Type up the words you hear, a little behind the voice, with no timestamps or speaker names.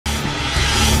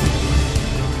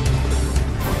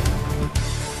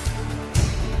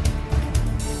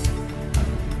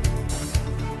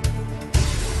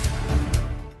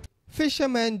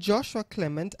Fishermen Joshua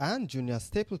Clement and Junior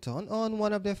Stapleton, on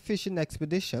one of their fishing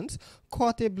expeditions,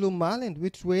 caught a blue marlin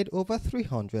which weighed over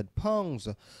 300 pounds.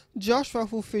 Joshua,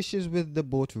 who fishes with the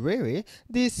boat Rere,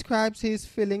 describes his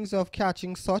feelings of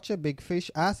catching such a big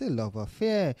fish as a love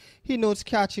affair. He notes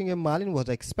catching a marlin was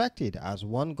expected as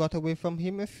one got away from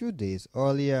him a few days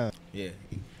earlier. Yeah,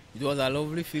 it was a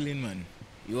lovely feeling, man.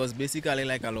 It was basically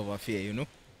like a love affair, you know.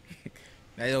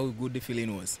 That's how good the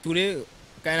feeling was. Today,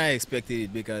 kind of expected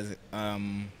it because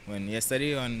when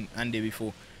yesterday and day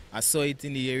before, I saw it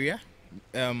in the area.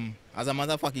 As a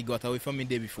matter of fact, it got away from me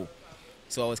the day before.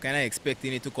 So I was kind of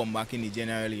expecting it to come back in the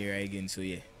general area again, so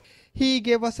yeah. He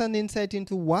gave us an insight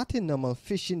into what a normal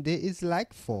fishing day is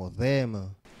like for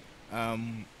them.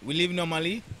 We leave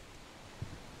normally.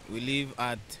 We leave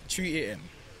at 3 a.m.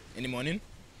 in the morning.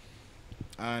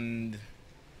 And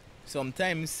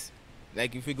sometimes,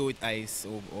 like if we go with ice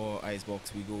or ice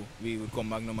box, we would come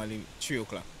back normally 3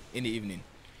 o'clock in the evening.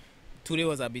 Today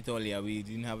was a bit earlier. We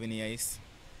didn't have any ice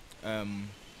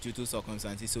due to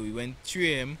circumstances, so we went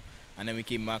 3 a.m. and then we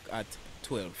came back at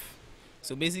 12.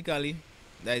 So basically,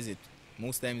 that is it.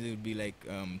 Most times it would be like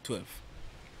 12.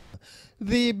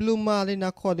 The blue marlin,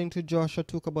 according to Joshua,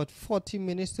 took about 40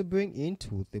 minutes to bring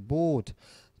into the boat.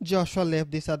 Joshua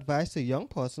left this advice to young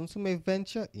persons who may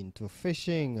venture into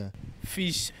fishing.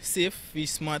 Fish safe, fish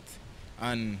smart,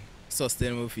 and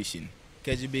sustainable fishing.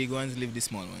 Catch the big ones, leave the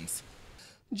small ones.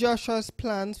 Joshua's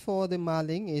plans for the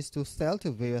marlin is to sell to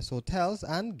various hotels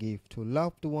and give to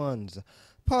loved ones.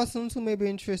 Persons who may be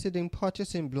interested in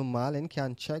purchasing blue marlin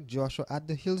can check Joshua at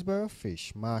the Hillsborough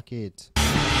Fish Market.